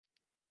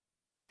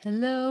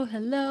Hello,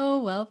 hello.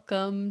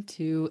 Welcome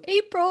to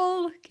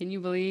April. Can you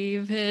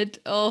believe it?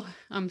 Oh,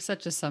 I'm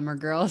such a summer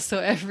girl. So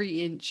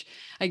every inch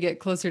I get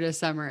closer to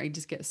summer, I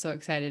just get so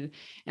excited.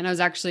 And I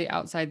was actually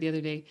outside the other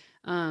day,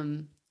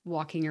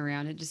 walking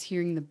around and just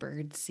hearing the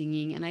birds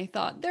singing. And I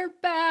thought, they're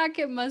back.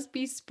 It must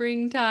be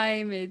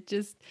springtime.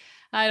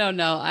 I don't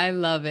know. I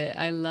love it.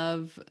 I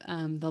love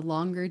the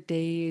longer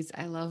days.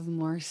 I love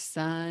more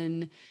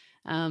sun.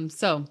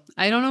 So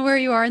I don't know where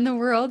you are in the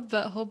world,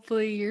 but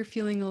hopefully you're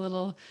feeling a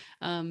little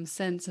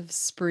sense of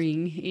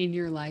spring in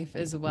your life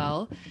as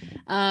well.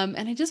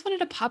 And I just wanted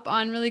to pop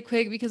on really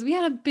quick because we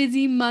had a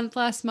busy month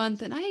last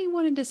month, and I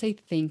wanted to say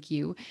thank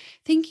you.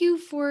 Thank you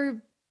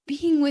for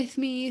being with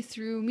me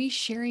through me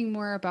sharing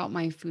more about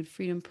my food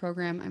freedom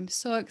program. I'm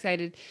so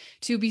excited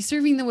to be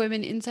serving the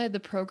women inside the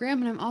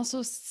program. And I'm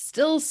also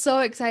still so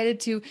excited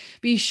to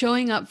be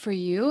showing up for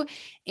you.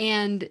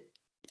 And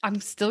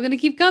I'm still going to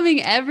keep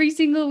coming every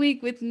single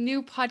week with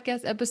new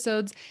podcast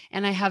episodes.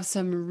 And I have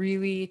some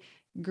really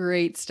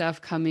great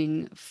stuff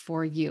coming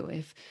for you.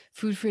 If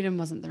food freedom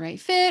wasn't the right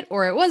fit,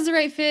 or it was the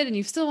right fit and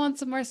you still want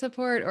some more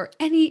support, or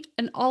any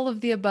and all of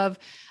the above,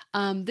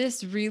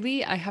 this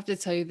really, I have to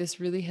tell you, this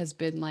really has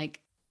been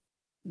like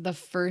the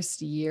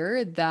first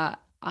year that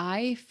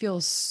I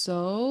feel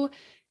so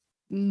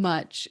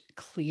much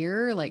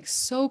clear, like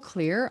so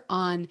clear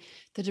on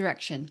the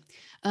direction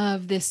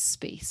of this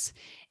space.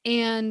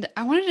 And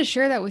I wanted to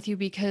share that with you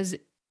because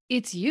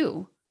it's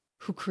you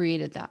who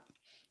created that.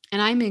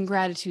 And I'm in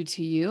gratitude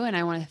to you. And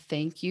I want to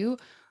thank you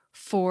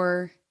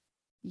for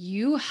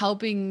you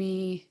helping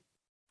me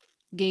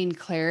gain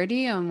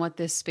clarity on what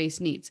this space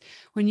needs.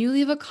 When you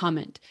leave a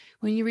comment,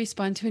 when you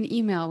respond to an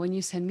email, when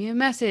you send me a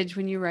message,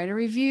 when you write a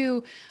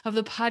review of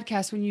the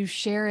podcast, when you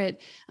share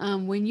it,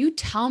 when you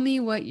tell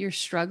me what you're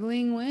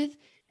struggling with,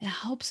 it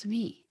helps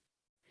me.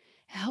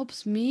 It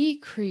helps me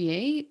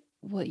create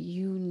what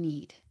you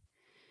need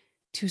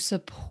to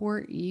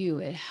support you.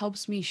 It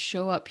helps me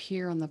show up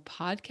here on the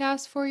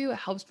podcast for you. It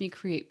helps me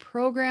create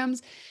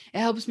programs. It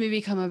helps me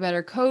become a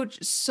better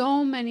coach.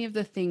 So many of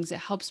the things. It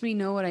helps me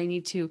know what I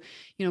need to,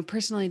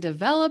 personally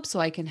develop so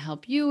I can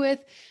help you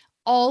with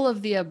all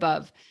of the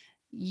above.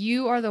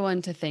 You are the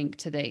one to thank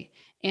today.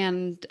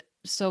 And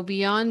so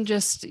beyond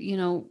just,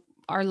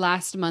 our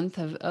last month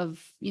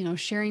of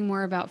sharing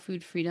more about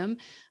food freedom,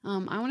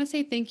 I want to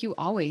say thank you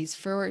always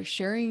for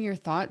sharing your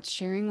thoughts,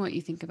 sharing what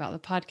you think about the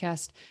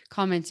podcast,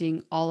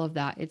 commenting, all of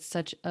that. It's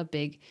such a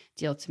big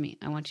deal to me.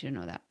 I want you to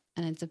know that.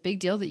 And it's a big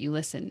deal that you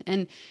listen.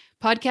 And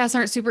podcasts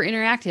aren't super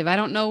interactive. I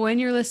don't know when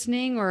you're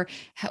listening or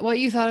what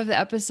you thought of the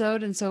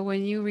episode. And so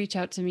when you reach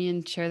out to me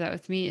and share that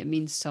with me, it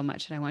means so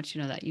much. And I want you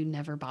to know that you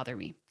never bother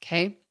me.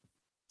 Okay.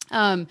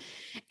 Um,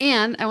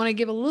 and I want to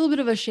give a little bit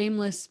of a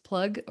shameless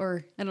plug,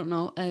 or I don't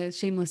know, a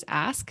shameless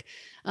ask.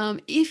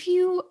 If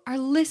you are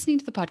listening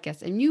to the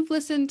podcast and you've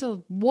listened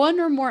to one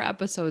or more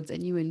episodes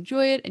and you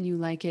enjoy it and you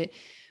like it,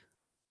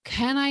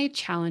 can I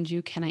challenge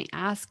you? Can I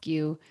ask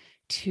you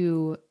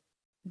to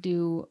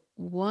do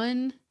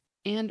one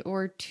and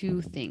or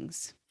two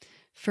things?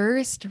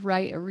 First,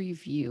 write a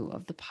review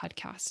of the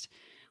podcast.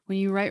 When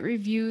you write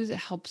reviews, it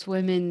helps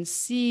women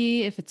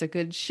see if it's a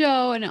good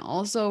show. And it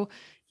also,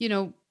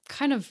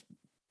 kind of,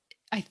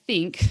 I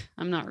think,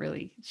 I'm not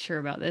really sure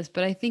about this,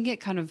 but I think it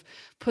kind of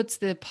puts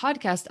the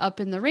podcast up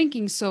in the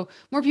rankings. So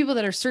more people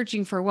that are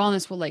searching for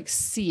wellness will like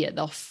see it,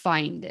 they'll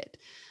find it.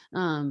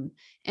 And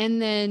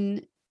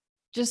then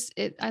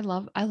I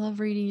love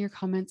reading your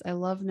comments. I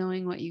love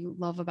knowing what you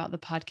love about the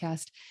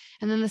podcast.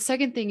 And then the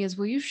second thing is,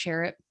 will you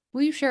share it?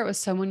 Will you share it with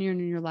someone you're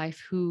in your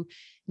life who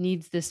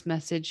needs this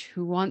message,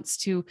 who wants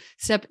to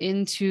step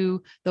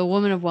into the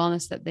woman of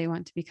wellness that they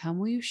want to become?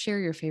 Will you share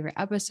your favorite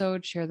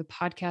episode, share the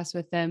podcast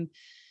with them?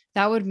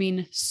 That would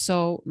mean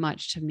so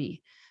much to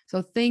me.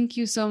 So thank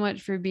you so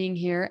much for being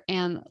here,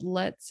 and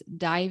let's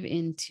dive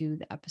into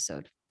the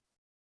episode.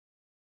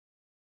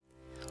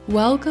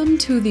 Welcome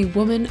to the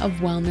Woman of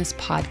Wellness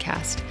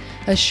podcast,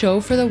 a show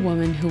for the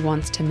woman who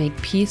wants to make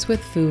peace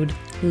with food,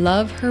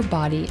 love her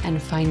body,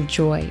 and find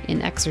joy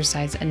in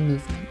exercise and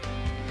movement.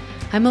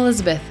 I'm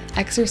Elizabeth,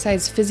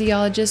 exercise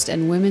physiologist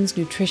and women's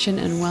nutrition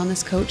and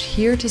wellness coach,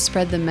 here to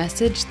spread the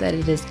message that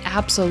it is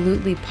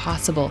absolutely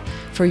possible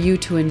for you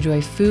to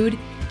enjoy food,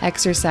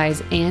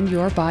 exercise, and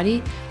your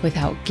body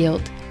without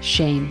guilt,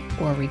 shame,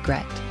 or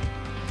regret.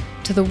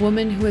 To the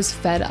woman who is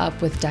fed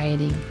up with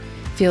dieting,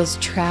 feels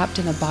trapped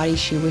in a body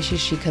she wishes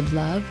she could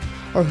love,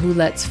 or who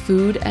lets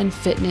food and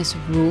fitness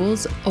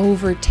rules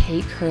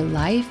overtake her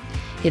life,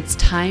 it's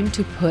time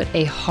to put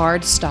a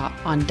hard stop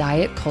on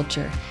diet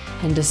culture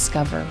and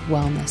discover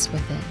wellness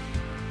within.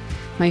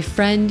 My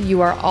friend,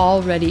 you are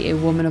already a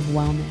woman of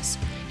wellness.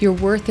 Your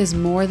worth is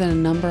more than a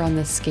number on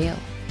the scale.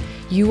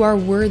 You are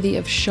worthy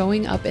of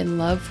showing up in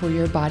love for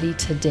your body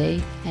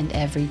today and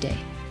every day.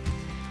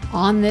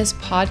 On this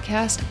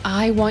podcast,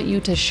 I want you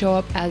to show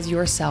up as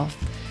yourself,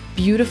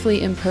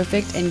 beautifully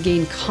imperfect, and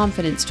gain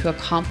confidence to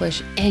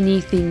accomplish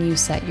anything you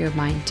set your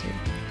mind to.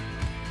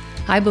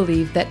 I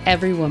believe that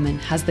every woman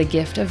has the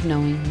gift of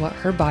knowing what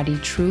her body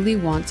truly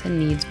wants and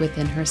needs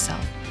within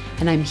herself,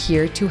 and I'm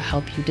here to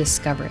help you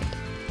discover it.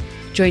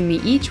 Join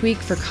me each week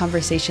for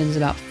conversations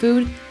about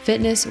food,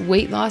 fitness,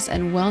 weight loss,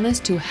 and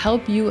wellness to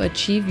help you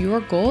achieve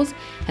your goals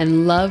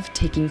and love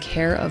taking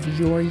care of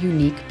your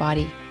unique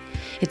body.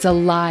 It's a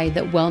lie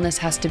that wellness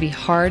has to be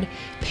hard,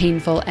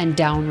 painful, and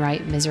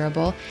downright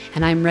miserable,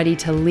 and I'm ready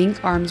to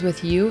link arms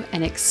with you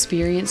and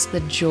experience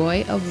the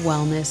joy of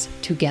wellness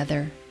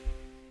together.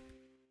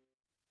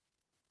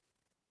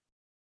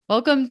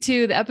 Welcome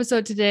to the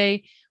episode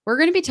today. We're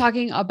going to be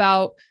talking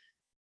about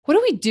what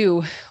do we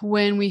do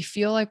when we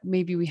feel like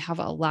maybe we have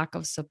a lack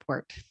of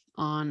support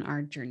on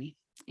our journey?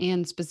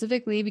 And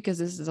specifically, because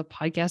this is a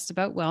podcast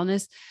about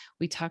wellness,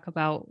 we talk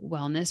about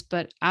wellness.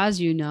 But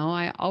as you know,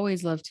 I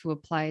always love to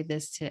apply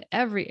this to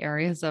every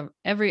area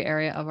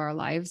of our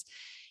lives.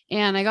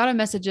 And I got a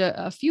message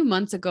a few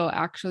months ago,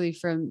 actually,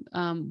 from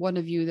one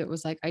of you that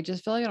was like, I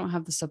just feel like I don't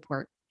have the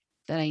support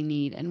that I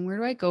need. And where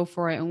do I go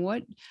for it? And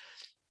what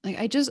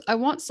I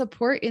want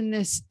support in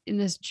this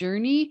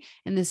journey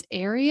in this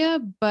area,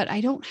 but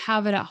I don't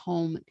have it at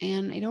home,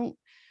 and I don't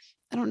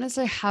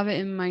necessarily have it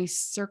in my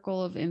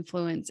circle of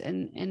influence,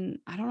 and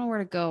I don't know where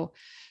to go.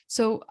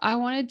 So I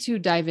wanted to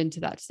dive into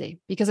that today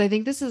because I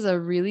think this is a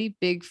really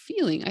big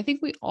feeling. I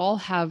think we all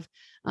have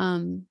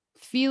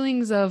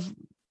feelings of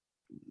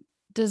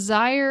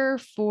desire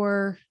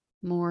for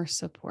more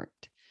support.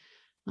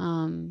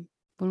 When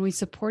we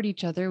support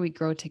each other, we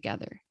grow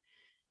together.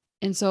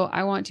 And so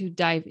I want to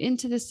dive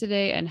into this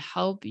today and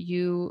help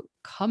you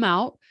come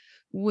out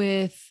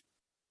with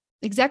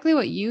exactly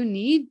what you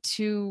need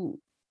to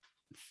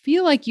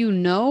feel like you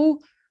know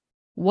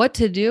what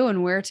to do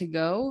and where to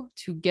go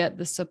to get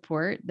the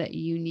support that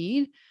you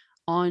need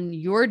on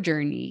your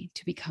journey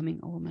to becoming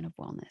a woman of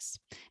wellness.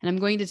 And I'm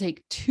going to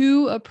take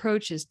two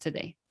approaches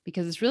today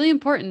because it's really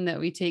important that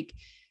we take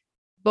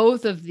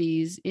both of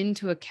these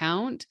into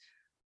account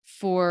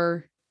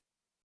for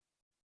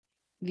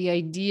the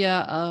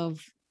idea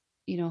of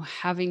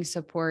having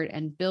support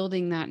and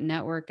building that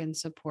network and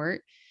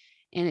support.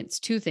 And it's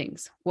two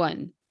things.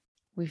 One,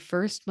 we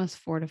first must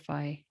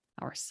fortify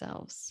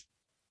ourselves.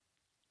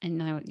 And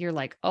now you're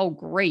like, oh,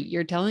 great.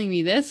 You're telling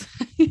me this.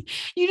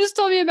 You just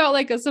told me about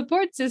like a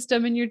support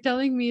system and you're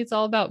telling me it's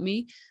all about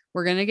me.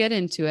 We're going to get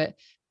into it.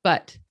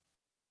 But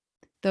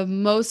the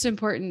most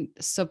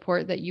important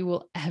support that you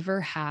will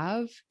ever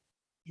have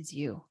is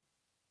you.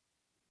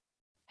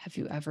 Have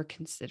you ever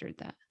considered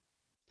that?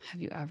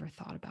 Have you ever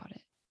thought about it?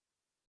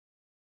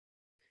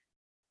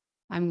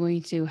 I'm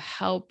going to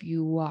help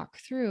you walk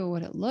through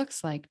what it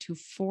looks like to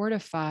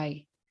fortify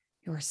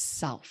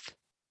yourself,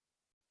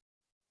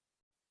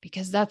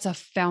 because that's a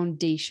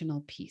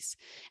foundational piece.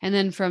 And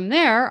then from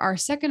there, our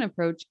second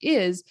approach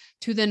is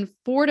to then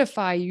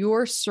fortify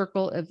your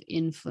circle of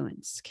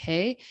influence.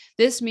 Okay.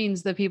 This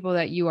means the people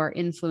that you are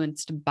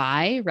influenced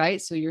by,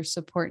 right? So your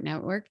support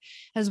network,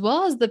 as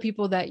well as the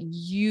people that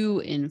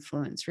you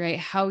influence, right?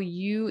 How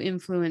you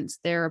influence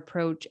their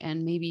approach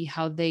and maybe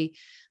how they,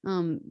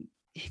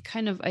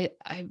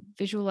 I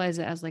visualize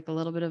it as like a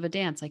little bit of a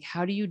dance. Like,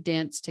 how do you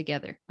dance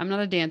together? I'm not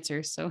a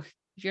dancer, so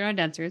if you're not a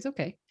dancer, it's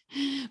okay.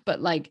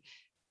 But like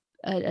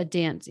a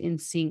dance in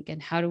sync,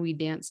 and how do we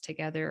dance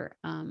together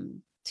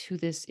to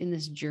this in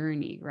this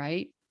journey,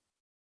 right?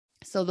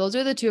 So those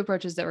are the two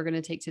approaches that we're going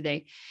to take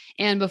today.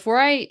 And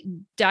before I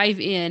dive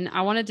in,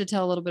 I wanted to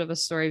tell a little bit of a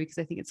story because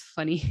I think it's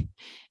funny.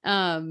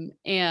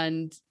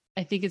 And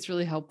I think it's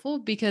really helpful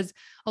because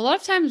a lot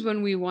of times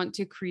when we want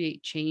to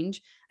create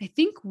change, I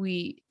think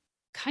we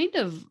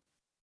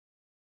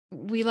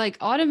like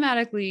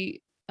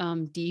automatically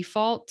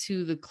default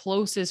to the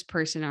closest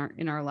person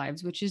in our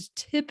lives, which is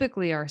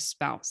typically our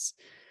spouse.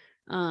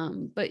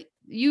 But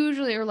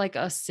usually, or like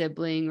a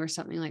sibling or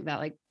something like that,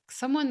 like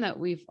someone that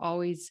we've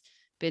always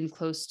been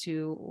close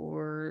to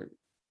or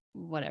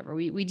whatever.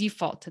 We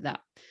default to that.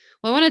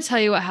 Well, I want to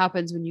tell you what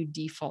happens when you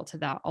default to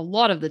that a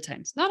lot of the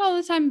times. Not all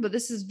the time, but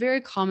this is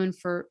very common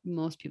for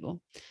most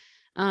people.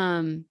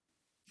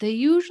 They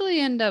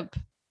usually end up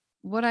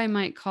what I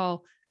might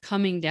call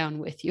coming down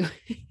with you.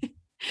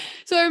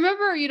 So I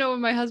remember, when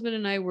my husband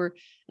and I were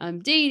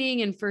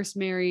dating and first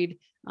married,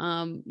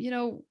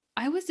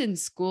 I was in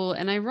school,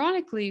 and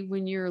ironically,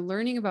 when you're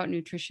learning about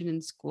nutrition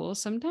in school,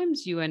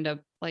 sometimes you end up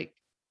like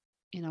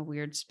in a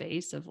weird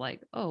space of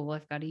like, oh, well,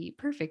 I've got to eat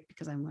perfect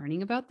because I'm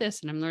learning about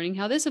this and I'm learning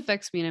how this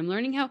affects me. And I'm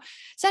learning how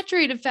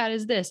saturated fat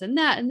is this and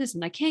that and this,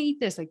 and I can't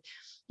eat this. Like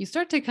you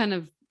start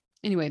to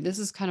anyway, this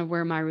is kind of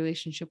where my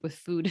relationship with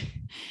food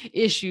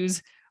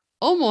issues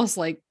almost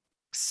like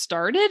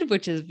started,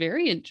 which is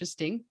very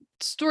interesting.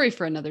 Story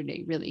for another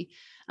day, really.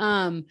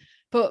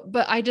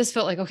 But I just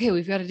felt like, okay,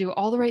 we've got to do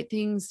all the right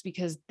things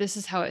because this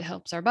is how it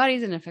helps our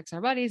bodies and affects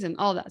our bodies and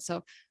all that.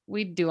 So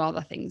we do all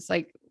the things.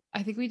 Like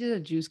I think we did a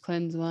juice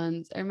cleanse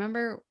once. I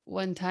remember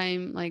one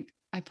time, like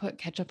I put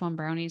ketchup on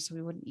brownies so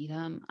we wouldn't eat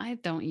them. I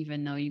don't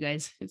even know, you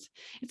guys. It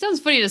sounds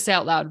funny to say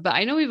out loud, but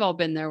I know we've all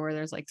been there where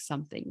there's like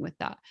something with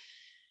that.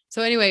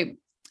 So anyway,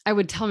 I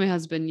would tell my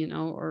husband,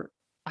 or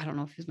I don't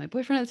know if he was my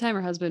boyfriend at the time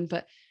or husband,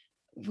 but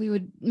we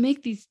would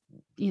make these,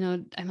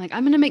 I'm like,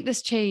 I'm going to make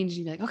this change.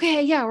 You'd be like,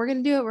 okay, yeah, we're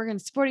going to do it. We're going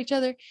to support each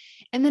other.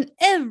 And then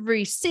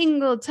every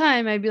single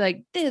time I'd be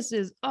like, this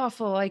is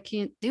awful. I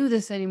can't do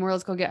this anymore.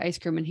 Let's go get ice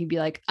cream. And he'd be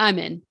like, I'm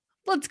in.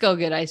 Let's go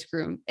get ice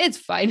cream. It's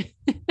fine.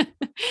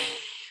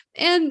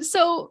 And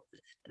so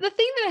the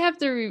thing that I have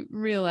to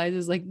realize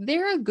is like,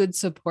 they're a good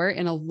support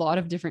in a lot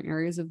of different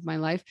areas of my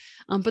life.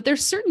 But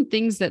there's certain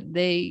things that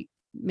they,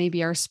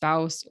 maybe our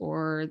spouse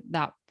or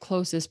that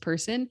closest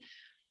person,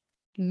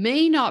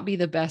 may not be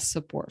the best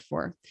support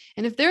for.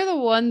 And if they're the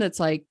one that's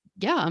like,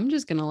 yeah, I'm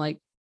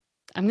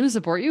going to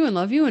support you and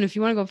love you. And if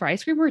you want to go for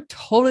ice cream, we're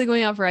totally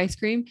going out for ice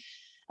cream.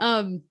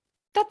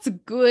 That's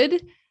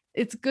good.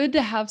 It's good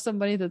to have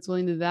somebody that's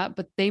willing to do that,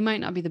 but they might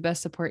not be the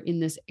best support in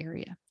this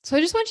area. So I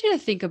just want you to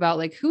think about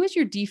like, who is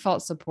your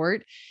default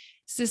support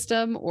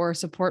system or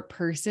support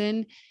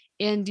person?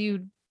 And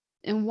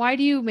why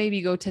do you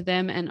maybe go to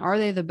them? And are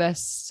they the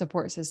best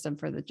support system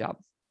for the job,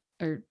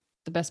 or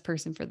the best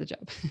person for the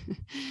job?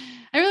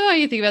 I really want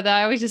you to think about that.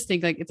 I always just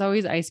think like, it's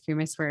always ice cream.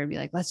 I swear. I'd be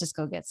like, let's just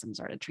go get some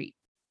sort of treat.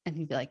 And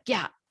he'd be like,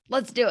 yeah,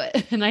 let's do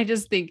it. And I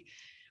just think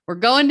we're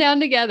going down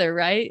together,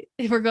 right?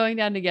 We're going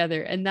down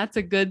together. And that's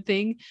a good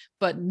thing,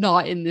 but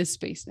not in this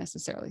space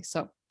necessarily.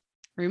 So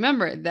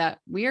remember that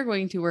we are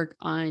going to work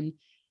on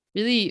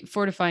really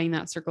fortifying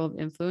that circle of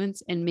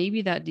influence. And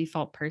maybe that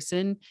default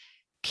person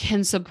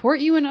can support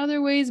you in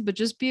other ways, but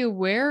just be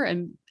aware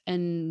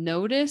and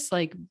notice,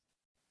 like,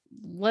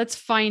 let's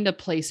find a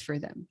place for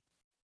them.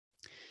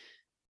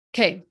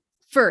 Okay.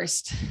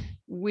 First,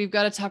 we've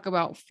got to talk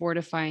about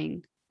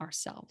fortifying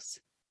ourselves.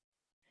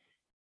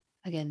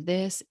 Again,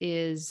 this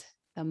is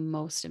the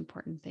most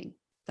important thing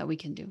that we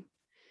can do,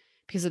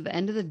 because at the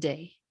end of the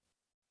day,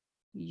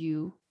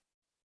 you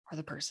are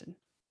the person.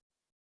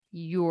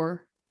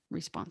 You're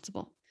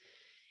responsible.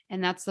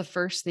 And that's the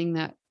first thing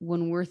that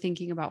when we're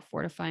thinking about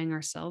fortifying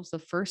ourselves, the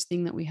first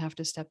thing that we have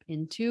to step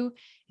into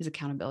is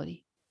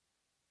accountability.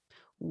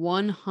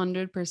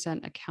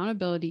 100%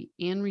 accountability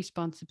and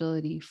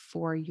responsibility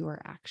for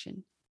your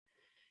action.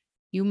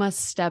 You must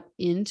step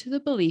into the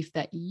belief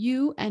that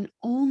you and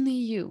only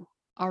you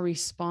are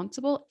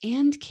responsible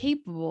and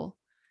capable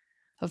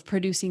of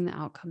producing the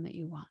outcome that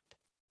you want.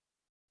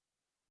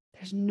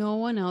 There's no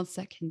one else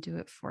that can do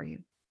it for you.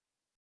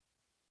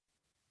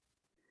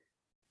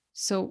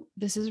 So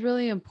this is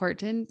really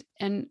important.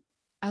 And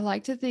I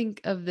like to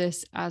think of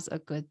this as a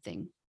good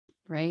thing,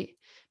 right?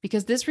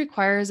 Because this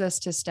requires us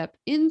to step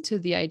into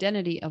the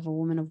identity of a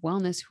woman of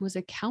wellness who is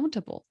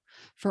accountable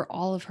for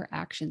all of her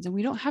actions. And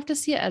we don't have to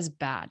see it as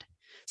bad.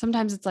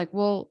 Sometimes it's like,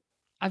 well,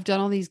 I've done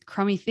all these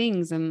crummy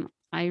things and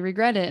I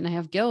regret it and I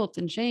have guilt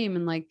and shame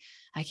and like,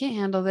 I can't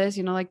handle this,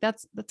 like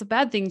that's a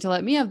bad thing to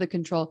let me have the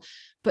control.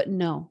 But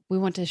no, we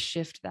want to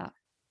shift that.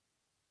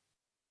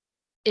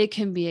 It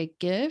can be a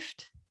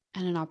gift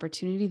and an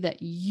opportunity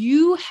that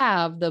you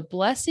have the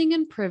blessing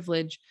and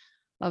privilege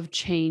of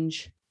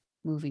change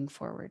moving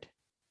forward.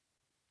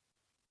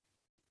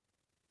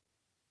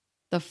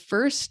 The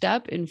first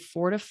step in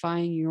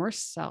fortifying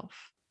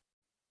yourself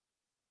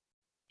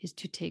is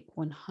to take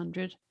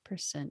 100%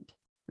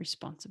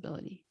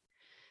 responsibility.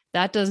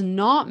 That does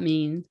not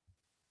mean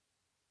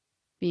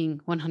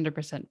being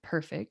 100%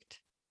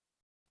 perfect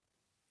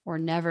or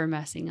never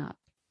messing up,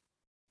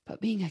 but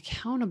being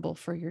accountable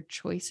for your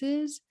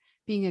choices,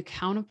 being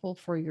accountable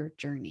for your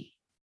journey.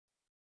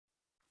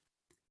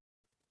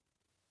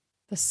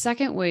 The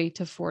second way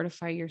to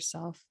fortify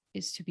yourself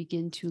is to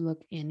begin to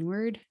look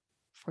inward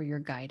for your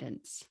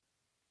guidance.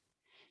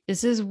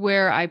 This is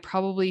where I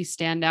probably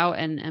stand out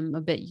and am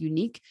a bit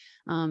unique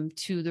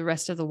to the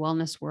rest of the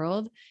wellness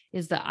world,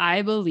 is that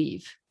I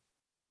believe,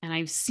 and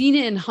I've seen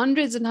it in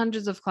hundreds and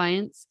hundreds of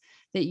clients,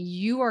 that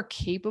you are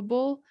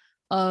capable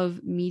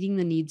of meeting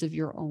the needs of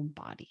your own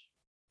body.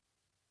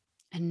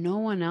 And no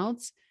one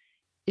else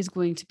is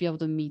going to be able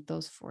to meet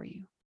those for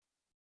you.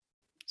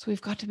 So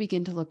we've got to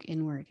begin to look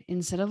inward.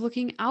 Instead of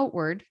looking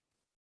outward,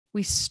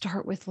 we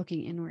start with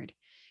looking inward.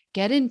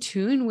 Get in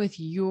tune with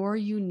your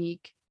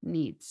unique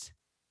needs.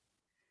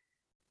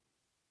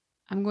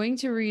 I'm going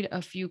to read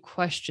a few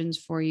questions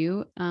for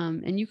you,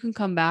 and you can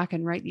come back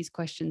and write these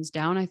questions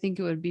down. I think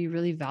it would be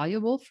really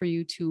valuable for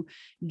you to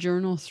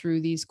journal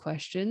through these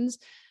questions.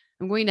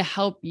 I'm going to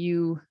help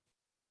you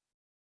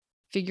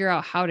figure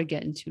out how to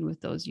get in tune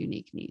with those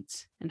unique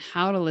needs and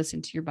how to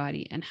listen to your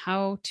body and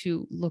how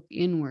to look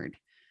inward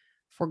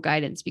for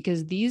guidance,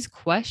 because these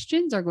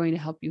questions are going to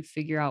help you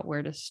figure out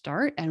where to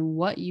start and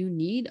what you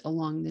need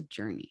along the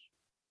journey.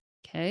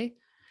 Okay.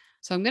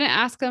 So I'm going to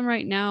ask them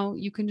right now.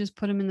 You can just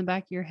put them in the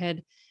back of your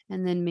head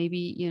and then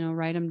maybe,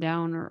 write them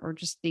down or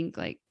just think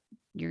like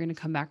you're going to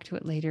come back to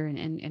it later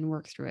and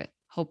work through it,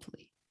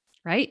 hopefully.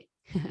 Right.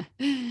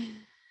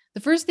 The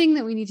first thing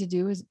that we need to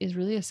do is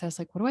really assess,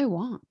 like, what do I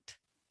want?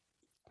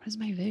 What is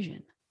my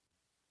vision?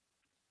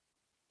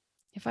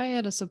 If I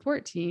had a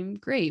support team,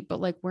 great, but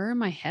like, where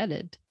am I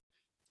headed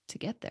to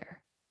get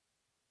there?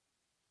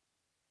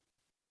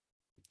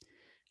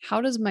 How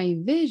does my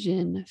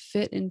vision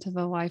fit into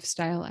the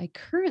lifestyle I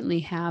currently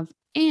have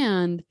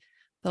and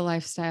the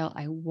lifestyle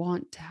I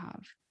want to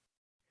have?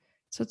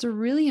 So it's a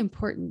really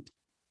important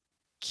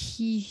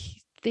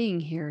key thing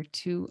here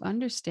to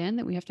understand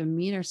that we have to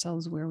meet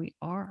ourselves where we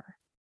are.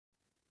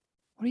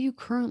 What are you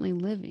currently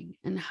living?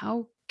 And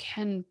how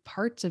can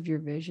parts of your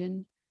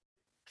vision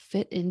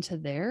fit into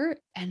there?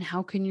 And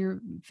how can your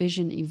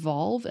vision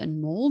evolve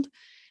and mold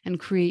and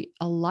create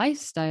a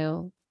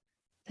lifestyle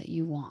that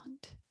you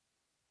want?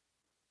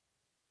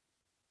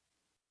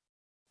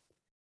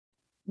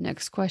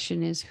 Next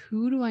question is,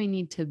 who do I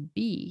need to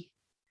be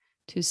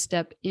to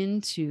step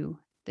into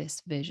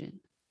this vision?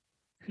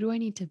 Who do I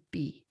need to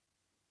be?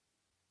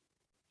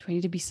 Do I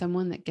need to be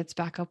someone that gets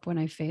back up when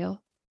I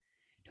fail?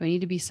 Do I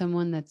need to be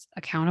someone that's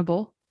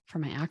accountable for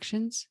my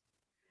actions?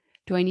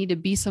 Do I need to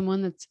be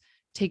someone that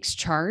takes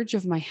charge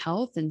of my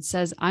health and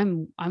says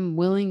I'm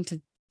willing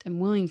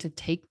to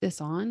take this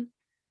on?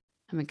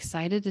 I'm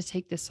excited to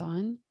take this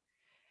on.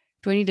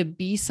 Do I need to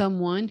be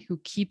someone who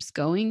keeps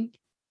going?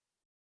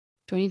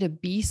 Do I need to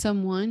be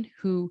someone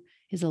who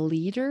is a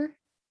leader?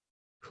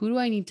 Who do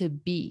I need to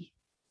be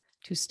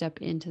to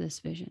step into this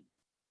vision?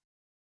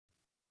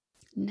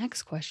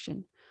 Next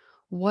question.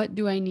 What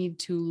do I need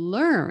to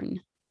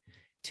learn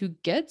to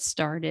get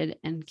started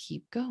and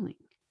keep going?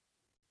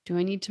 Do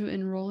I need to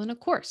enroll in a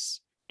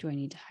course? Do I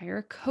need to hire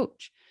a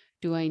coach?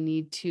 Do I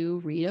need to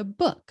read a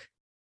book?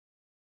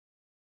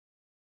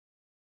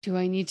 Do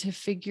I need to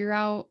figure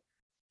out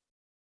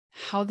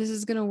how this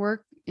is going to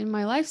work in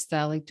my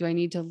lifestyle? Like, do I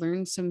need to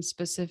learn some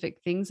specific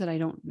things that I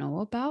don't know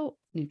about?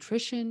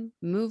 Nutrition,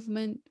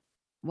 movement,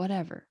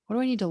 whatever. What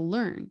do I need to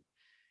learn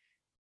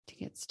to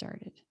get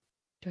started?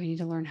 Do I need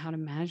to learn how to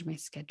manage my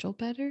schedule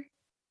better?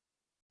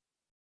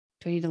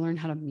 Do I need to learn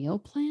how to meal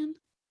plan?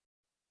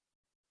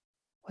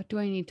 What do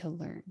I need to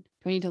learn?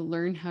 Do I need to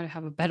learn how to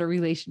have a better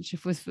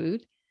relationship with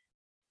food?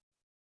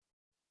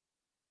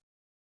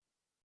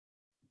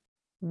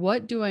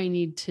 What do I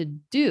need to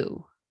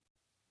do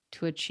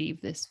to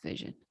achieve this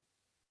vision?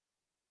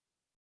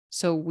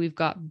 So we've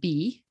got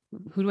be.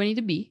 Who do I need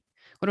to be?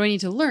 What do I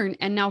need to learn?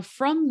 And now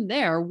from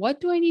there,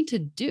 what do I need to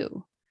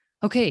do?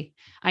 Okay,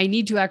 I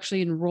need to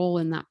actually enroll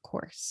in that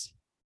course.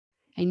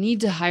 I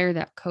need to hire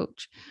that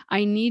coach.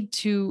 I need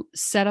to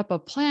set up a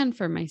plan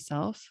for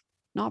myself,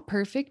 not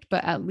perfect,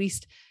 but at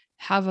least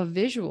have a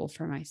visual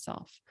for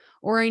myself.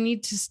 Or I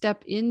need to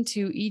step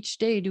into each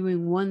day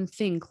doing one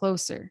thing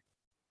closer.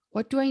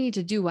 What do I need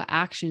to do? What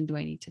action do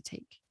I need to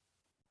take?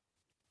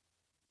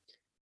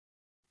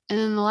 And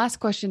then the last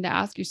question to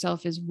ask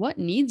yourself is, what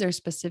needs are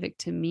specific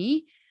to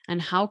me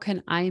and how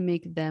can I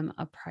make them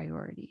a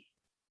priority?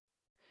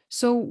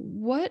 So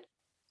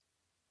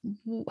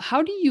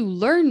how do you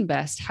learn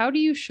best? How do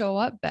you show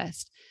up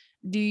best?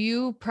 Do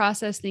you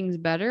process things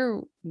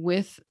better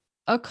with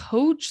a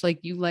coach? Like,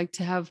 you like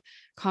to have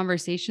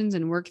conversations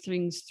and work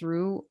things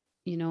through,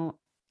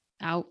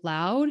 out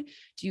loud?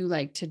 Do you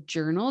like to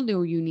journal?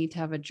 Do you need to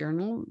have a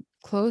journal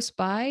close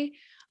by?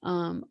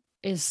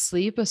 Is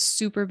sleep a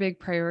super big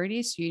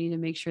priority? So you need to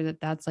make sure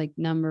that that's like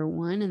number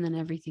one, and then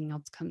everything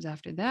else comes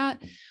after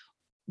that.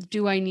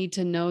 Do I need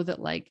to know that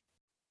like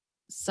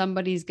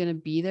somebody's going to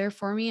be there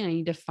for me and I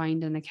need to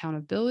find an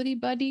accountability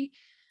buddy?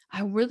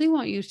 I really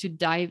want you to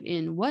dive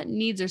in. What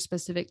needs are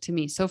specific to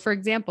me? So, for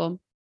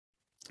example,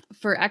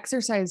 for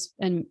exercise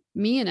and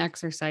me and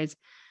exercise,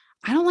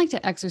 I don't like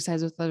to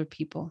exercise with other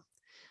people.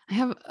 I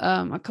have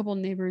a couple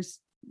neighbors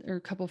or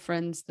a couple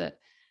friends that,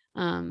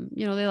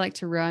 they like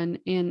to run.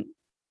 And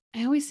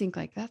I always think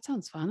like, that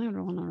sounds fun. I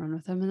don't want to run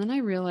with them. And then I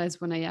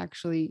realize when I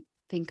actually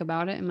think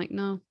about it, I'm like,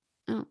 no,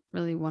 I don't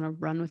really want to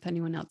run with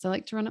anyone else. I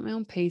like to run at my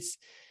own pace.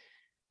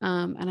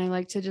 And I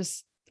like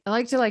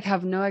to like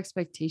have no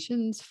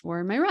expectations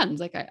for my runs.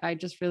 Like I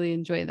just really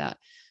enjoy that.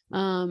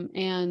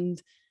 And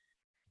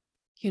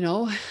you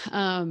know,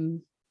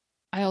 um,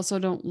 I also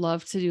don't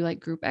love to do like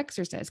group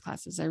exercise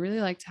classes. I really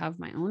like to have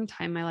my own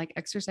time. I like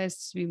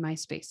exercise to be my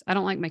space. I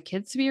don't like my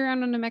kids to be around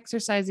when I'm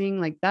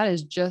exercising. Like that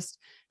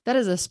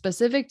is a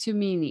specific to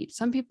me need.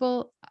 Some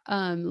people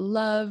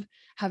love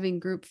having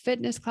group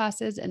fitness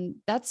classes, and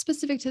that's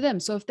specific to them.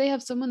 So if they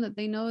have someone that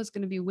they know is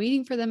going to be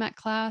waiting for them at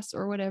class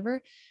or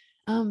whatever,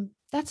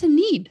 that's a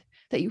need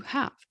that you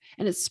have,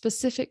 and it's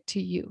specific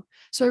to you.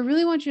 So I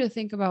really want you to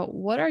think about,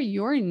 what are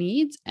your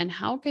needs and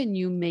how can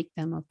you make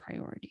them a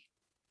priority?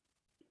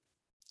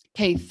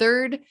 Okay,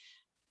 third,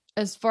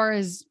 as far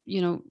as,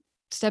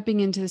 stepping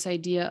into this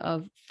idea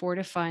of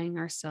fortifying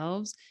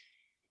ourselves,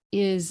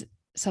 is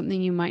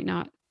something you might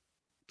not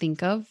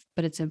think of,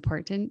 but it's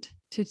important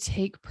to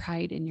take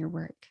pride in your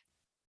work.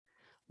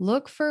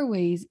 Look for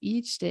ways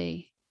each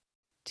day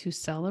to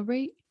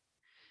celebrate,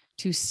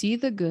 to see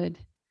the good,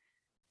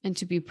 and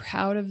to be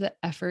proud of the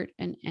effort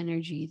and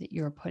energy that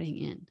you're putting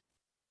in.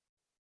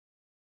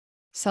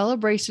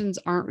 Celebrations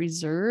aren't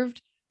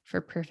reserved for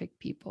perfect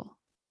people.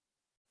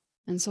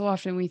 And so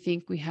often we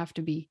think we have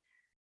to be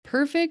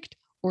perfect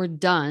or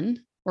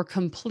done or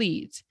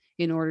complete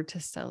in order to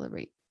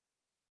celebrate.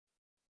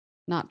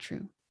 Not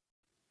true.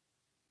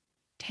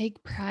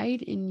 Take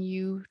pride in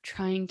you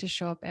trying to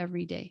show up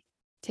every day.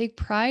 Take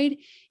pride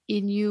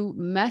in you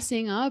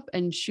messing up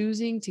and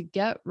choosing to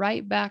get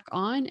right back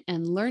on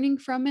and learning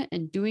from it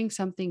and doing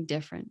something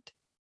different.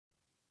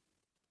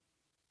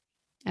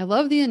 I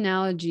love the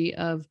analogy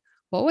of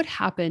what would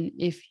happen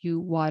if you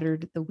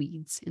watered the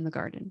weeds in the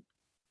garden?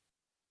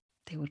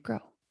 They would grow,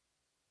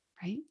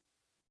 right?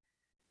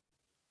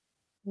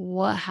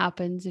 What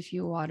happens if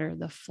you water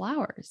the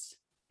flowers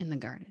in the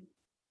garden?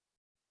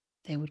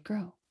 They would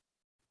grow.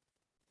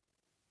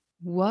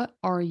 What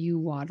are you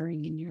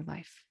watering in your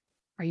life?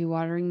 Are you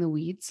watering the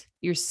weeds?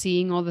 You're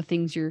seeing all the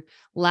things you're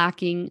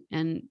lacking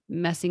and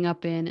messing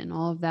up in and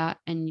all of that,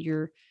 and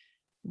you're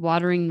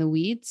watering the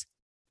weeds?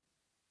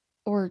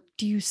 Or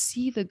do you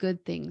see the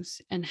good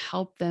things and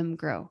help them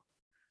grow?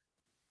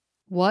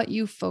 What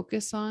you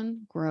focus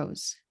on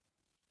grows.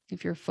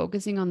 If you're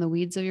focusing on the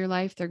weeds of your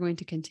life, they're going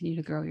to continue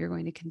to grow. You're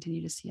going to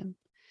continue to see them.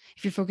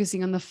 If you're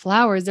focusing on the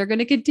flowers, they're going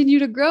to continue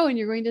to grow and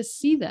you're going to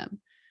see them.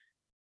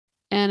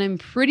 And I'm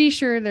pretty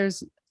sure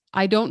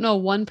I don't know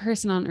one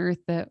person on earth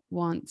that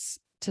wants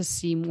to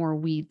see more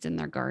weeds in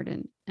their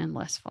garden and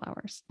less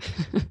flowers.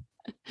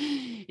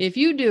 If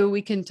you do,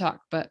 we can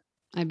talk, but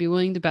I'd be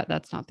willing to bet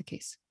that's not the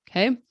case.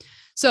 Okay.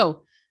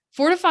 So,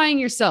 fortifying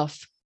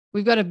yourself,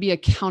 we've got to be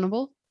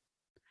accountable.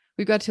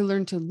 We've got to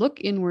learn to look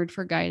inward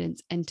for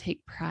guidance and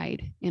take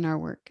pride in our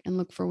work and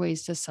look for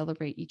ways to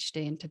celebrate each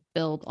day and to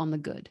build on the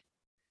good.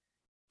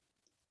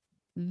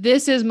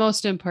 This is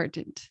most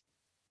important.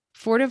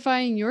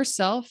 Fortifying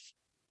yourself,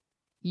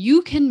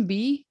 you can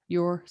be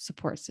your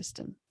support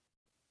system.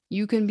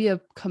 You can be a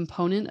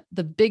component,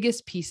 the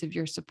biggest piece of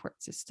your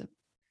support system.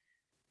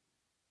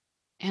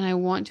 And I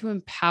want to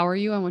empower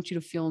you. I want you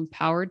to feel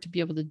empowered to be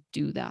able to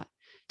do that,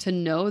 to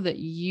know that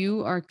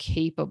you are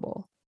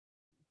capable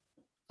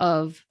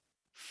of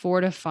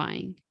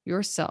fortifying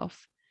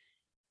yourself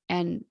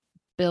and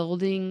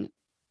building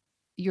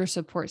your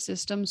support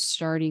system,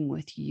 starting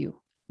with you.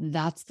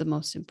 That's the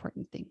most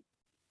important thing.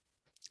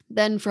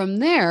 Then from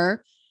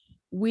there,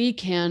 we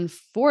can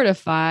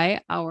fortify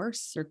our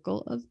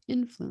circle of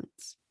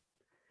influence.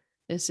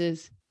 This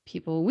is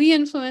people we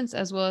influence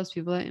as well as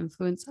people that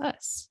influence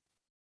us.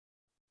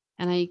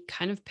 And I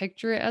kind of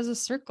picture it as a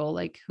circle,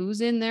 like who's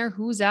in there,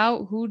 who's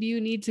out, who do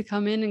you need to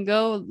come in and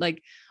go,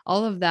 like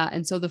all of that.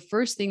 And so the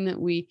first thing that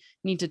we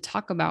need to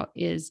talk about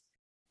is,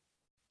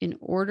 in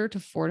order to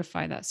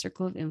fortify that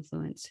circle of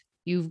influence,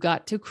 you've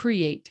got to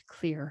create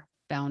clear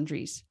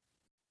boundaries.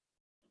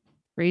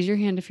 Raise your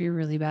hand if you're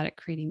really bad at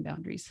creating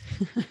boundaries.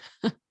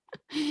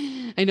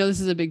 I know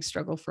this is a big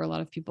struggle for a lot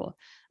of people,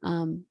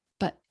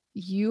 but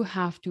you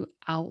have to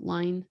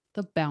outline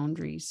the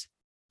boundaries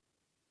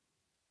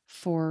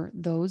for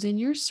those in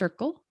your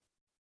circle,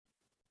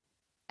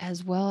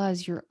 as well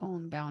as your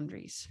own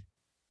boundaries.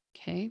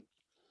 Okay.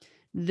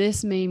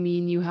 This may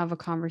mean you have a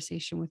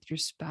conversation with your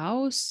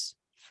spouse,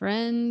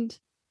 friend,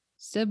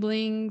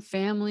 sibling,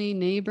 family,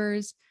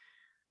 neighbors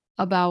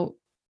about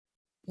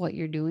what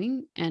you're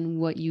doing and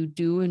what you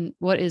do and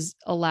what is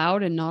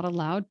allowed and not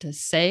allowed to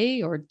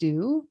say or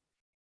do.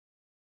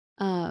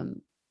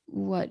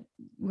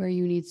 Where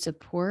you need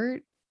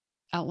support,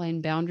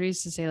 outline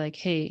boundaries to say like,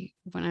 hey,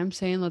 when I'm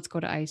saying let's go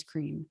to ice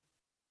cream,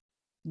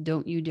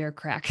 don't you dare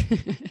crack.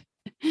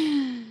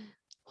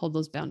 Hold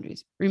those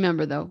boundaries.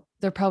 Remember though,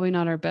 they're probably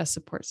not our best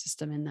support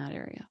system in that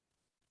area.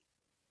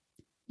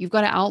 You've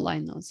got to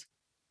outline those.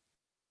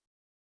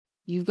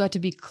 You've got to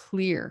be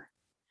clear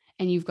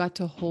and you've got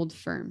to hold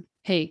firm.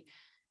 Hey,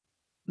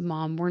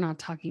 mom, we're not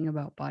talking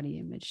about body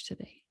image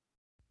today.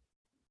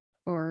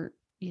 Or,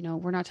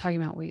 we're not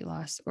talking about weight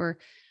loss. Or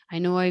I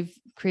know I've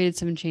created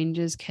some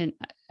changes.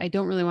 I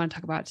don't really want to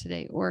talk about it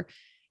today. Or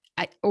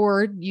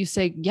you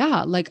say,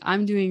 yeah, like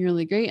I'm doing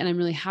really great and I'm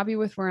really happy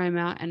with where I'm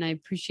at. And I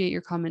appreciate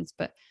your comments,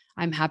 but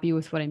I'm happy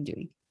with what I'm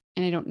doing.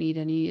 And I don't need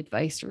any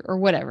advice or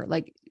whatever.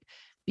 Like,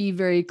 be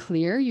very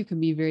clear. You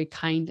can be very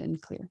kind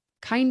and clear.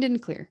 Kind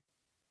and clear.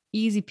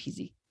 Easy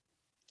peasy.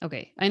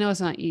 Okay. I know it's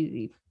not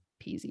easy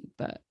peasy,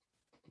 but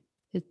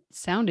it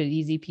sounded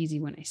easy peasy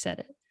when I said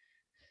it.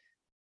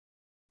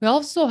 We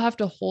also have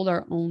to hold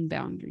our own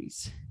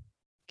boundaries.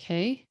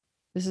 Okay.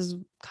 This is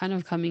kind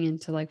of coming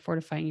into like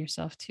fortifying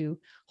yourself to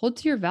hold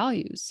to your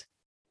values.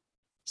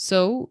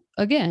 So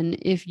again,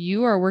 if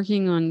you are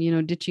working on,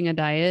 ditching a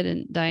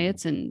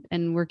diets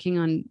and working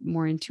on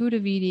more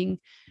intuitive eating,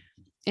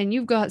 and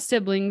you've got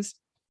siblings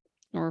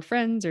or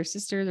friends or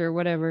sisters or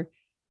whatever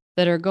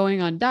that are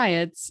going on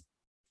diets,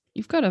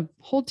 you've got to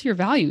hold to your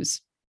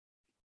values.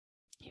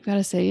 You've got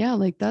to say, yeah,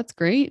 like that's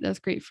great. That's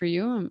great for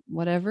you.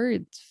 Whatever.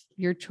 It's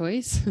your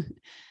choice.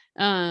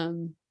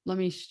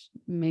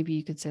 Maybe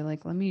you could say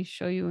like, let me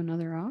show you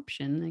another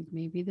option. Like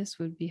maybe this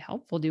would be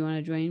helpful. Do you want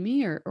to join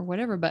me or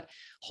whatever, but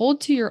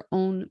hold to your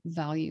own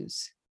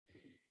values.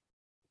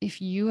 If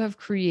you have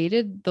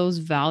created those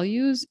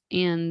values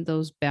and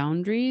those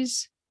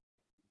boundaries,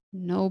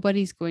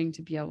 nobody's going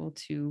to be able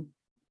to,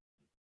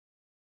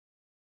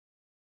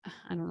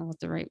 I don't know what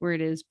the right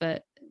word is,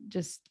 but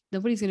just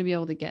nobody's going to be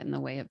able to get in the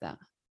way of that.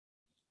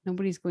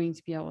 Nobody's going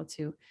to be able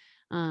to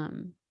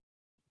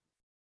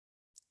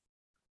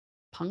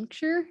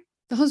puncture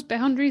those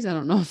boundaries. I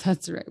don't know if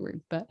that's the right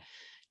word, but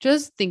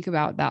just think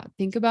about that.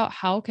 Think about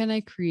how can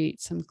I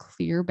create some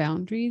clear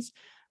boundaries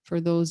for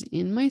those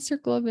in my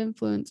circle of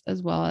influence,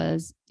 as well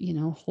as,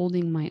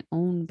 holding my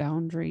own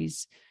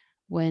boundaries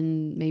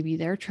when maybe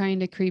they're trying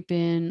to creep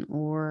in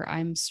or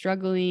I'm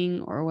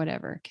struggling or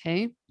whatever.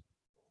 Okay.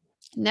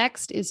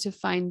 Next is to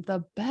find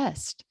the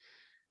best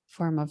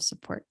form of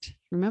support.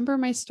 Remember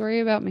my story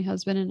about my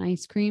husband and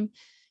ice cream?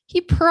 He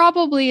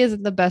probably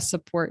isn't the best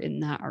support in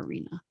that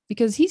arena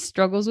because he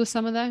struggles with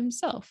some of that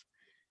himself.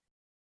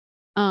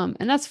 And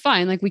that's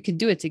fine. Like we could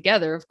do it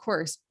together, of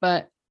course,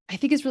 but I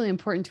think it's really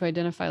important to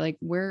identify like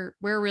where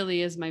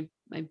really is my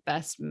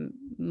best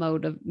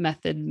mode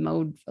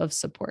of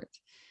support.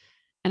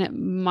 And it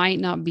might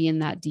not be in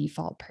that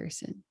default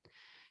person.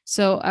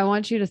 So I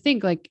want you to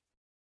think like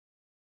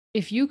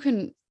if you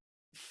can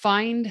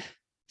find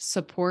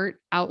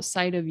support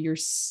outside of your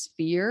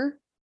sphere,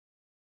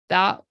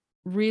 that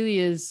really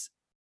is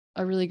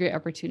a really great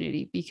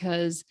opportunity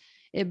because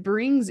it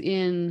brings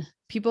in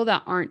people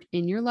that aren't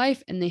in your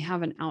life and they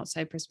have an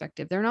outside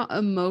perspective. They're not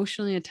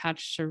emotionally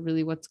attached to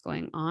really what's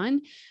going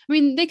on. I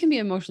mean, they can be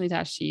emotionally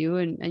attached to you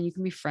and you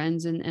can be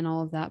friends and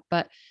all of that,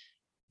 but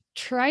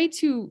try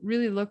to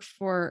really look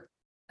for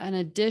an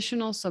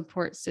additional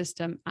support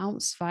system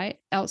outside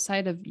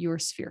of your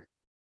sphere.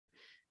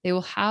 They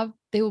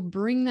will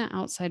bring that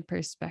outside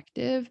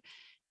perspective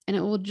and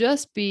it will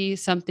just be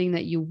something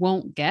that you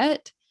won't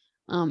get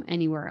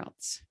anywhere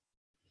else.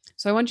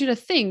 So I want you to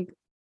think,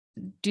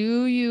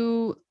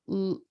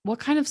 what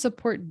kind of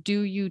support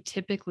do you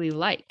typically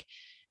like?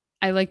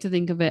 I like to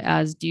think of it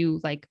as, do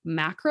you like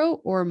macro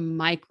or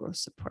micro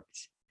support?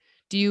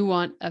 Do you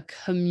want a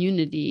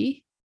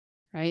community,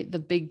 right?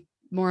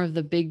 More of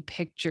the big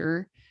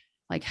picture,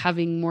 like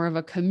having more of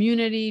a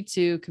community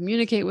to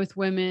communicate with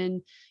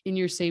women in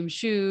your same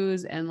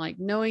shoes and like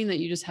knowing that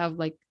you just have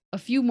like a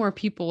few more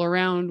people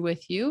around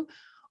with you?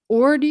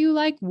 Or do you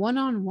like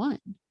one-on-one?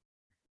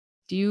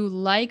 Do you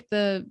like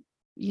the,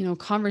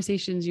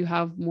 conversations you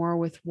have more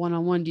with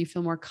one-on-one? Do you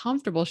feel more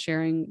comfortable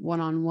sharing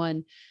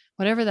one-on-one,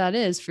 whatever that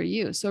is for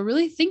you? So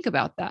really think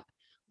about that.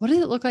 What does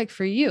it look like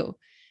for you?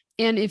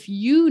 And if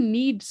you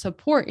need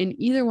support in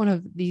either one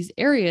of these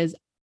areas,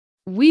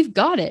 we've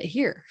got it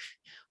here.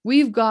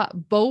 We've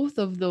got both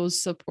of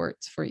those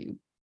supports for you.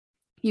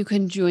 You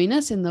can join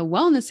us in the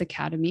Wellness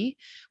Academy,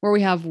 where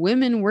we have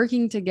women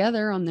working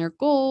together on their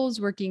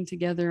goals, working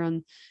together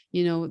on,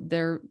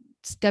 their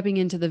stepping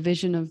into the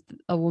vision of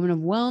a woman of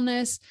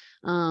wellness,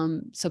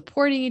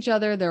 supporting each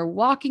other. They're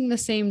walking the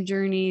same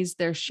journeys.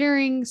 They're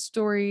sharing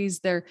stories.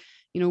 They're,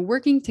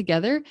 working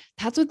together.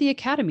 That's what the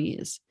Academy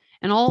is.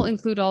 And I'll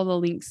include all the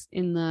links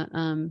in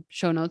the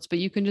show notes, but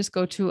you can just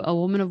go to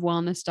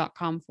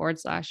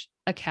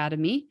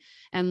awomanofwellness.com/academy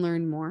and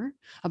learn more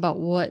about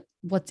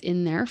what's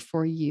in there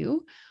for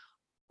you.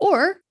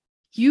 Or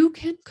you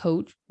can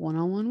coach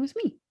one-on-one with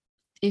me.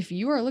 If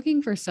you are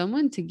looking for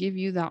someone to give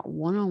you that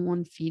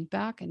one-on-one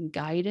feedback and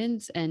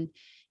guidance, and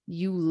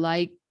you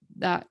like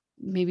that,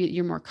 maybe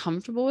you're more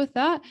comfortable with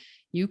that,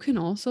 you can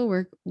also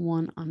work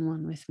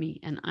one-on-one with me.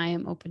 And I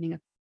am opening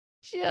up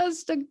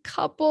just a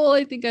couple.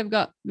 I think I've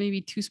got maybe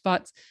 2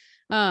 spots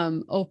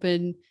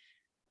open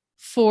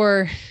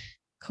for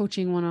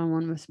coaching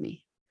one-on-one with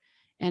me.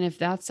 And if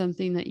that's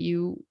something that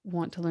you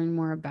want to learn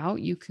more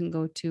about, you can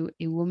go to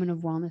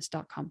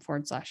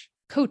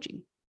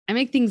awomanofwellness.com/coaching. I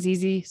make things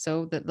easy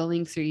so that the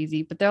links are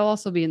easy, but they'll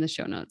also be in the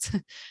show notes.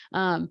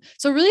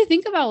 So really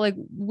think about like,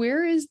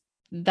 where is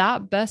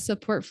that best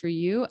support for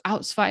you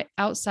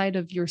outside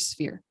of your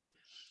sphere,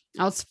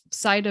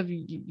 outside of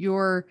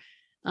your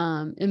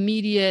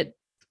immediate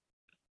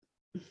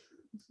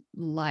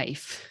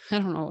life. I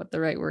don't know what the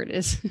right word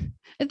is.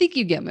 I think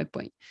you get my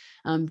point.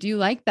 Do you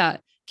like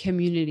that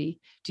community?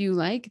 Do you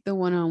like the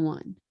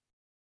one-on-one?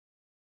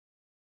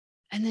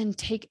 And then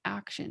take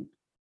action.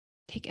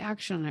 Take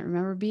action on it.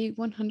 Remember, be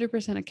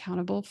 100%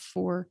 accountable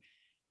for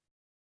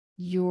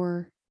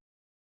your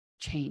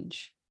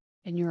change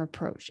and your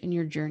approach and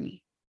your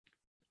journey.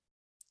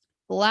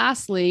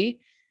 Lastly,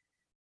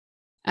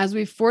 as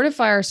we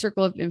fortify our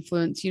circle of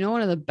influence,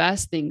 one of the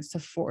best things to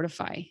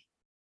fortify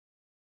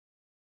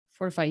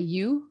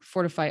you,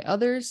 fortify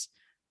others,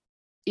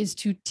 is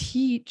to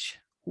teach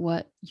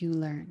what you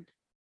learn.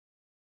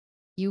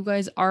 You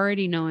guys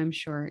already know, I'm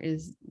sure,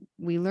 is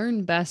we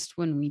learn best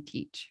when we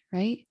teach,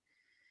 right?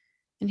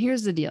 And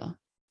here's the deal.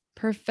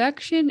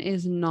 Perfection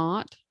is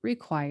not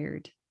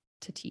required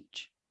to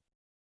teach.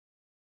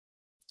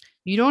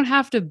 You don't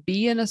have to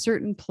be in a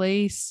certain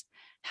place,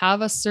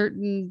 have a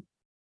certain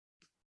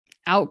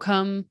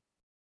outcome,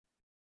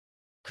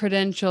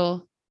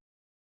 credential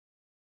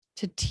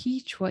to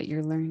teach what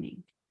you're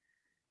learning.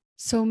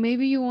 So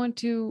maybe you want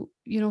to,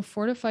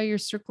 fortify your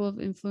circle of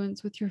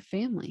influence with your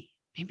family.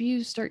 Maybe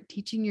you start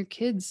teaching your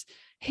kids,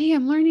 hey,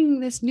 I'm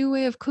learning this new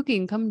way of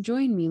cooking. Come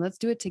join me. Let's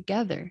do it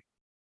together.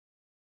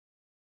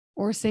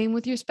 Or same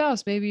with your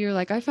spouse. Maybe you're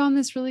like, I found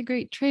this really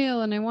great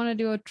trail and I want to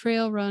do a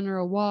trail run or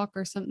a walk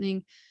or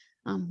something.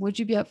 Would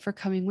you be up for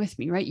coming with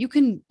me? Right? You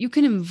can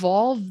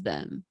involve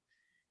them.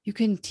 You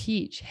can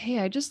teach, hey,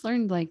 I just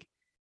learned like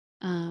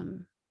that.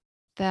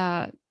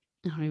 I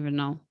don't even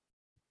know.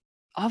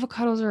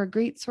 avocados are a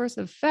great source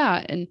of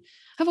fat. And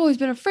I've always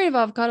been afraid of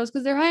avocados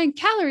because they're high in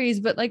calories,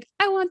 but like,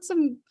 I want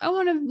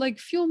to like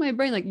fuel my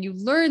brain. Like you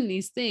learn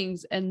these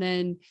things and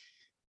then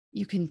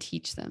you can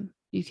teach them.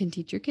 You can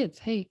teach your kids,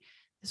 hey,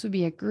 this would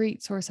be a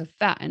great source of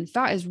fat. And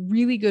fat is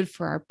really good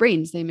for our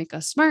brains. They make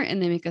us smart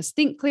and they make us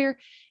think clear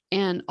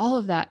and all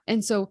of that.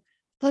 And so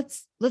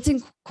let's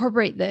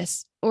incorporate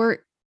this. Or,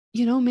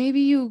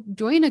 maybe you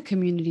join a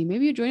community,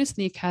 maybe you join us in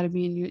the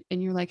academy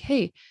and you're like,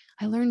 hey,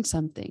 I learned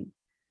something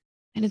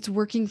and it's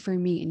working for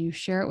me. And you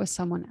share it with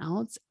someone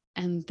else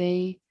and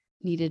they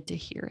needed to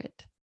hear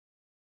it.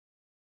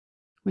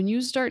 When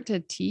you start to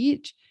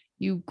teach,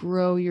 you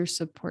grow your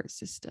support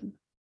system.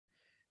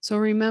 So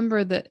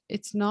remember that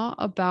it's not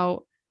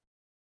about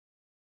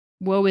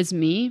woe is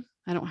me.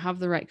 I don't have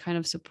the right kind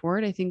of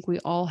support. I think we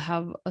all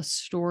have a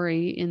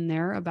story in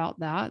there about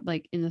that,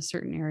 like in a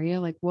certain area,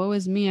 like woe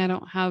is me. I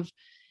don't have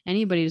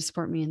anybody to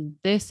support me in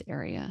this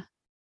area.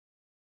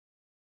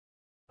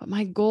 But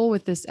my goal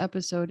with this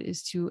episode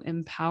is to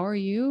empower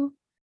you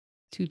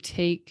to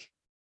take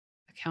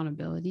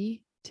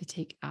accountability, to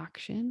take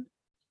action,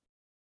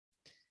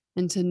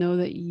 and to know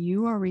that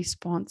you are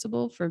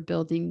responsible for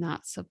building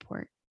that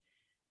support.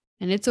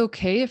 And it's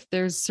okay if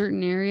there's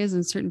certain areas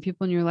and certain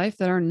people in your life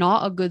that are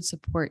not a good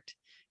support.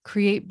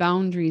 Create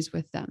boundaries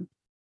with them.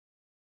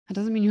 That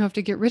doesn't mean you have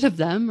to get rid of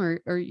them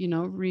or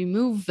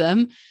remove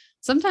them.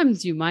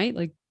 Sometimes you might,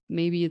 like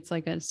maybe it's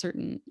like a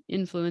certain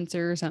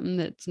influencer or something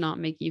that's not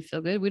making you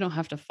feel good. We don't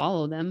have to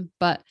follow them,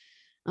 but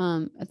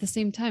at the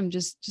same time,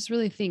 just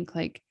really think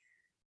like,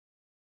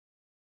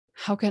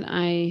 how can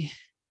I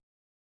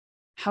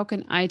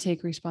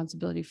take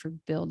responsibility for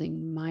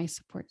building my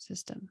support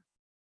system?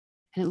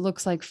 And it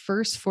looks like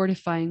first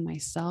fortifying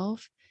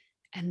myself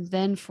and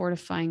then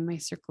fortifying my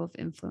circle of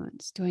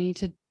influence. Do I need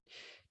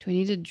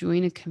to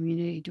join a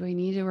community? Do I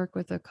need to work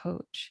with a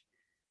coach?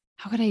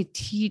 How can I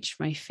teach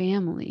my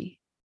family?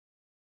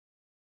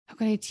 How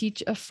can I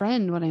teach a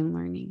friend what I'm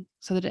learning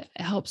so that it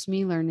helps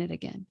me learn it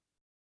again?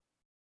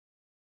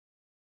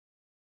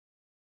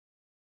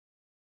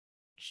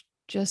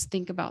 Just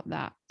think about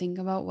that. Think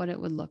about what it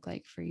would look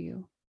like for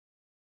you.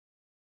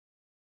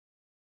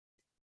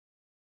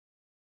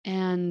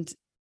 And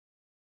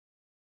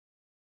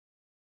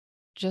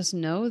just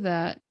know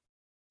that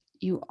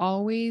you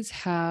always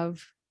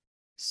have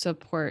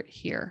support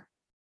here.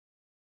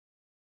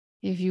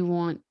 If you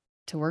want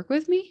to work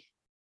with me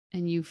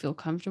and you feel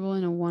comfortable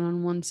in a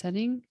one-on-one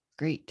setting,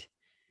 great.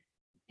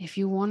 If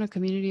you want a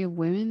community of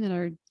women that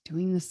are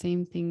doing the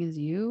same thing as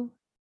you,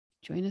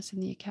 join us in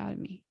the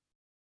academy.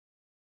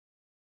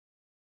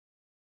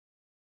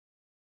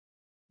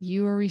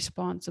 You are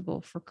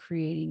responsible for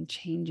creating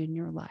change in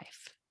your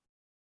life.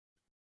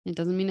 It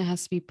doesn't mean it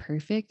has to be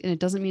perfect. And it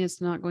doesn't mean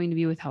it's not going to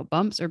be without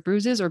bumps or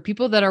bruises or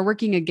people that are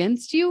working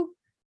against you.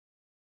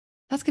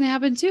 That's going to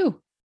happen too.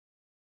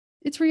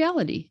 It's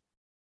reality.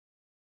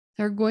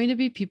 There are going to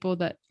be people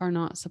that are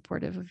not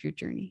supportive of your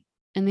journey,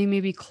 and they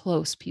may be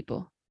close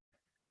people.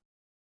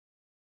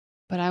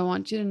 But I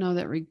want you to know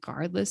that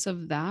regardless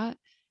of that,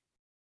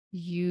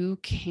 you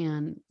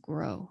can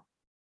grow.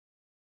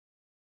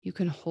 You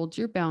can hold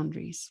your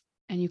boundaries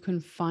and you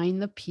can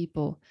find the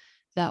people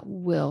that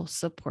will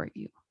support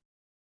you.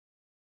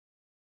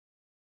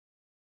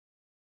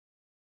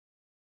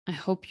 I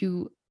hope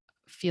you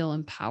feel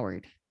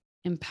empowered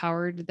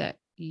that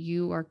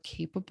you are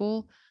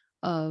capable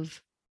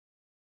of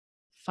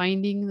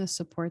finding the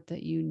support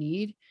that you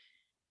need.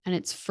 And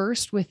it's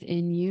first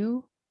within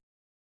you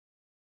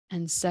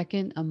and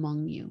second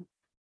among you.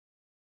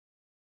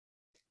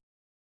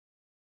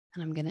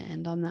 And I'm going to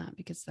end on that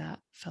because that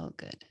felt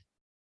good.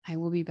 I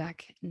will be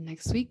back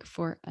next week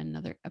for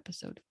another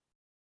episode.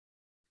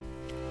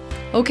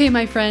 Okay,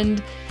 my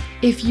friend,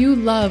 if you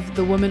love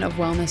the Women of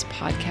Wellness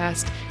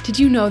podcast, did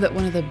you know that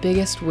one of the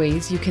biggest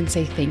ways you can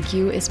say thank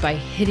you is by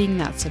hitting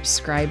that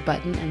subscribe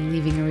button and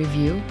leaving a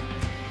review?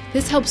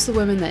 This helps the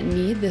women that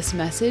need this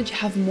message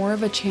have more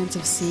of a chance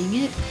of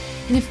seeing it.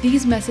 And if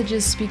these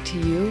messages speak to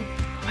you,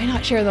 why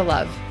not share the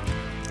love?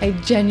 I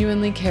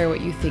genuinely care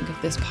what you think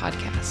of this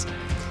podcast.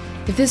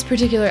 If this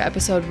particular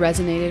episode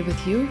resonated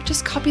with you,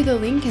 just copy the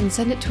link and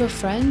send it to a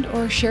friend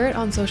or share it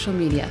on social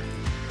media.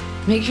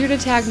 Make sure to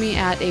tag me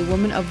at A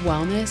Woman of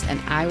Wellness and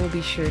I will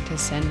be sure to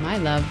send my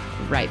love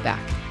right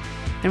back.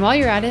 And while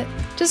you're at it,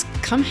 just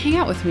come hang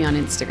out with me on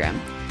Instagram.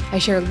 I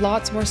share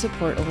lots more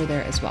support over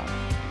there as well.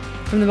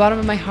 From the bottom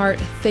of my heart,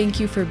 thank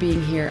you for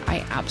being here. I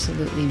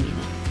absolutely mean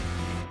it.